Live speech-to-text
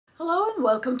Hello and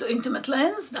welcome to Intimate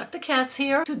Lens. Dr. Katz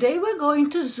here. Today we're going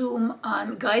to zoom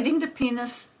on guiding the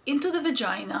penis into the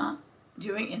vagina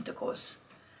during intercourse.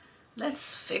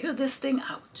 Let's figure this thing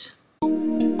out.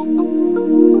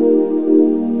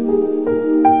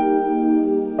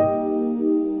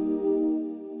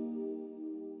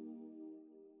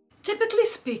 Typically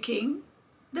speaking,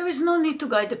 there is no need to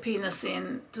guide the penis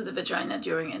into the vagina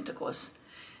during intercourse.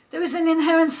 There is an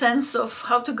inherent sense of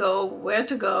how to go, where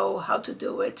to go, how to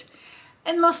do it,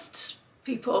 and most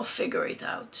people figure it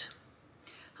out.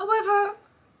 However,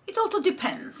 it also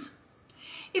depends.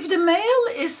 If the male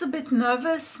is a bit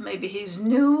nervous, maybe he's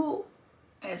new,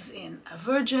 as in a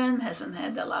virgin, hasn't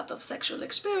had a lot of sexual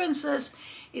experiences,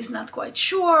 is not quite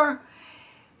sure.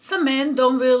 Some men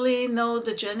don't really know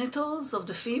the genitals of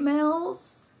the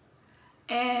females,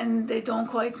 and they don't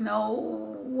quite know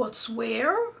what's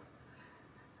where.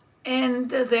 And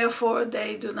therefore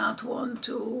they do not want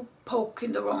to poke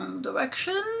in the wrong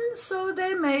direction, so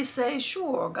they may say,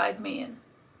 sure, guide me in.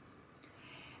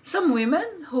 Some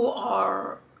women who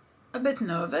are a bit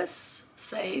nervous,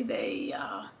 say they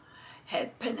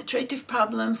had penetrative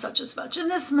problems such as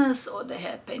vaginismus, or they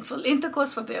had painful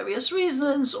intercourse for various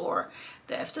reasons, or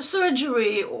they're after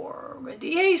surgery or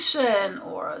radiation,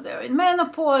 or they're in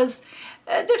menopause,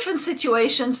 different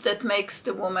situations that makes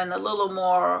the woman a little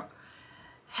more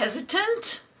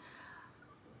hesitant.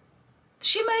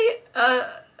 She may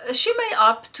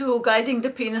opt to guiding the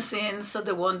penis in so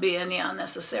there won't be any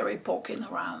unnecessary poking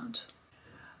around.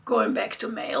 Going back to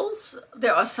males,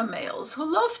 there are some males who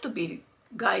love to be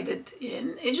guided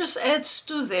in. It just adds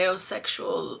to their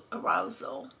sexual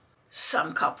arousal.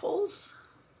 Some couples,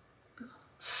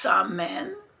 some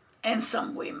men and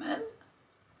some women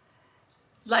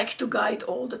like to guide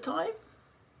all the time.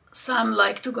 Some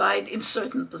like to guide in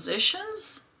certain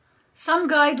positions. Some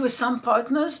guide with some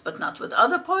partners, but not with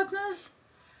other partners.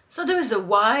 So there is a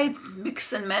wide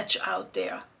mix and match out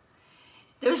there.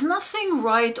 There is nothing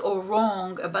right or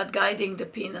wrong about guiding the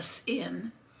penis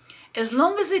in, as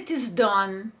long as it is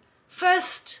done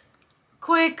fast,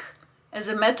 quick, as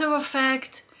a matter of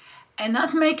fact, and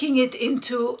not making it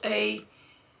into a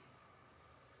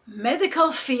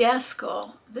medical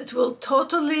fiasco that will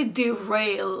totally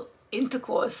derail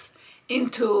intercourse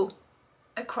into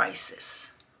a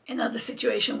crisis. Another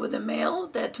situation with a male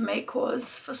that may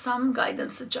cause for some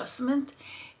guidance adjustment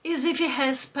is if he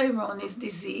has Peyronie's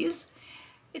disease.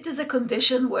 It is a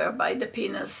condition whereby the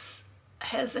penis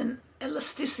has an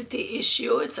elasticity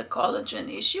issue, it's a collagen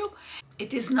issue.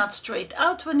 It is not straight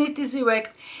out when it is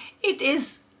erect, it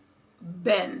is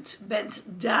bent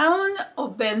down or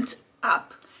bent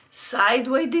up.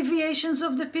 Sideways deviations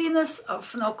of the penis are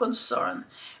of no concern.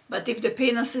 But if the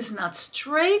penis is not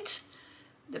straight,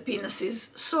 the penis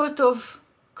is sort of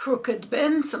crooked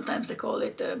bent. Sometimes they call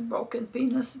it a broken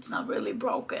penis. It's not really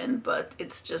broken, but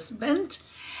it's just bent.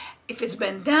 If it's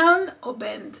bent down or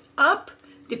bent up,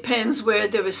 depends where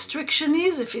the restriction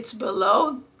is. If it's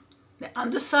below the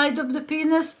underside of the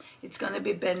penis, it's going to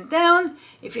be bent down.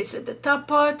 If it's at the top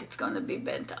part, it's going to be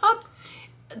bent up.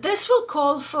 This will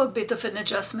call for a bit of an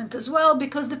adjustment as well,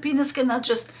 because the penis cannot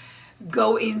just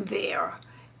go in there.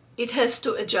 It has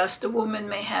to adjust. The woman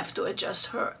may have to adjust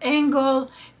her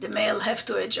angle, the male have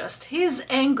to adjust his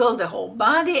angle, the whole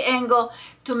body angle,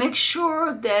 to make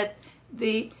sure that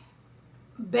the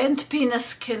bent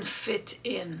penis can fit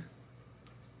in.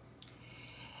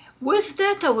 With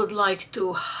that, I would like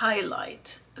to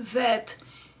highlight that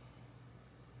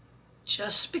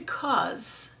just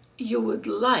because you would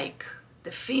like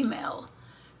the female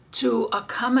to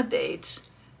accommodate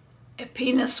a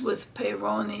penis with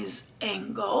Peyronie's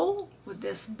angle, with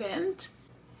this bend,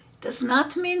 does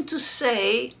not mean to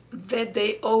say that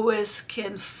they always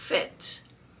can fit.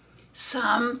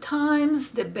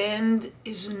 Sometimes the bend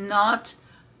is not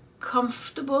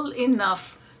comfortable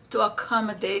enough to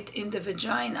accommodate in the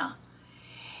vagina.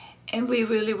 And we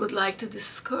really would like to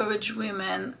discourage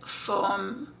women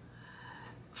from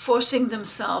forcing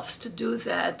themselves to do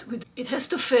that. It has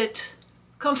to fit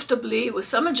comfortably with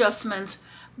some adjustments,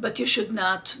 but you should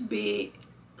not be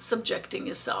subjecting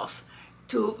yourself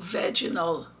to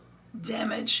vaginal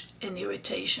damage and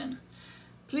irritation.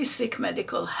 Please seek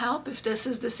medical help if this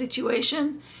is the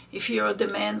situation. If you're the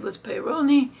man with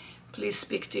Peyronie, please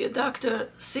speak to your doctor,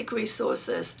 seek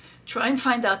resources, try and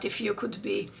find out if you could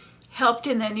be helped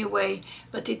in any way,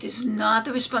 but it is not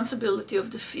the responsibility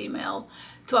of the female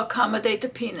to accommodate a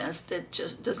penis that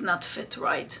just does not fit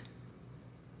right.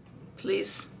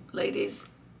 Please, ladies,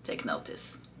 take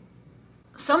notice.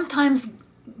 Sometimes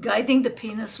guiding the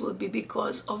penis will be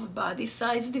because of body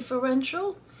size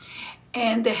differential,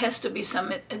 and there has to be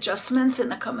some adjustments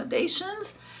and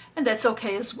accommodations. and that's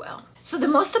okay as well. So the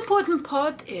most important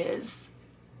part is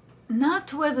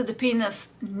not whether the penis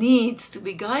needs to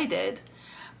be guided,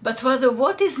 but rather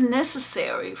what is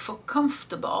necessary for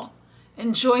comfortable,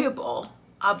 enjoyable,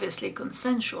 obviously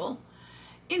consensual,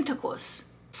 intercourse.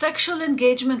 Sexual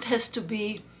engagement has to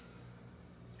be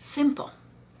simple.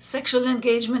 Sexual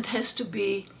engagement has to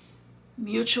be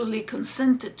mutually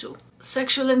consented to.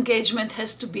 Sexual engagement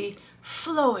has to be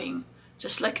flowing,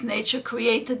 just like nature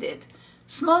created it.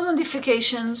 Small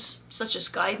modifications, such as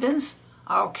guidance,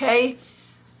 are okay,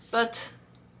 but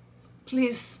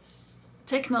please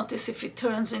take notice if it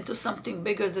turns into something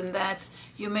bigger than that.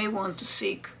 You may want to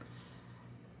seek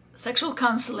sexual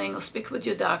counseling or speak with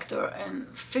your doctor and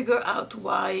figure out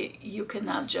why you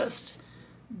cannot just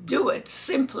do it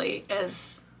simply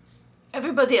as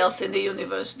everybody else in the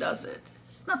universe does it.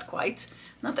 Not quite.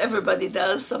 Not everybody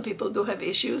does. Some people do have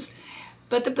issues.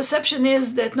 But the perception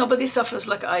is that nobody suffers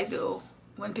like I do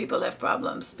when people have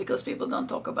problems, because people don't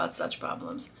talk about such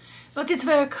problems. But it's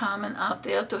very common out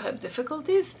there to have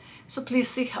difficulties, so please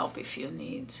seek help if you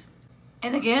need.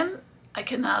 And again, I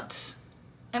cannot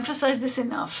emphasize this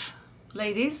enough.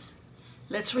 Ladies,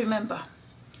 let's remember,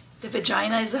 the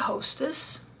vagina is a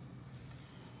hostess,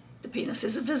 the penis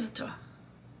is a visitor.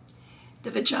 The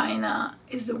vagina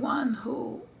is the one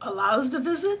who allows the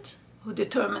visit, who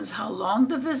determines how long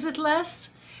the visit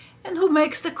lasts, and who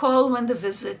makes the call when the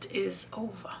visit is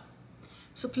over.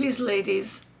 So please,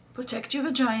 ladies, protect your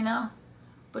vagina,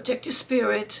 protect your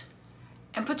spirit,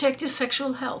 and protect your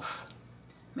sexual health.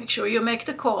 Make sure you make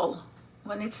the call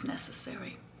when it's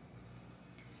necessary.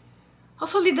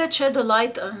 Hopefully that shed a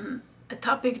light on a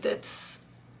topic that's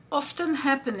often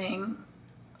happening,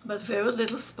 but very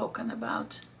little spoken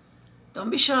about.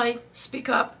 Don't be shy, speak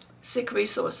up, seek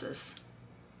resources.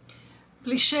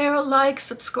 Please share, like,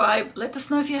 subscribe, let us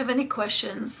know if you have any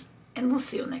questions, and we'll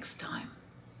see you next time.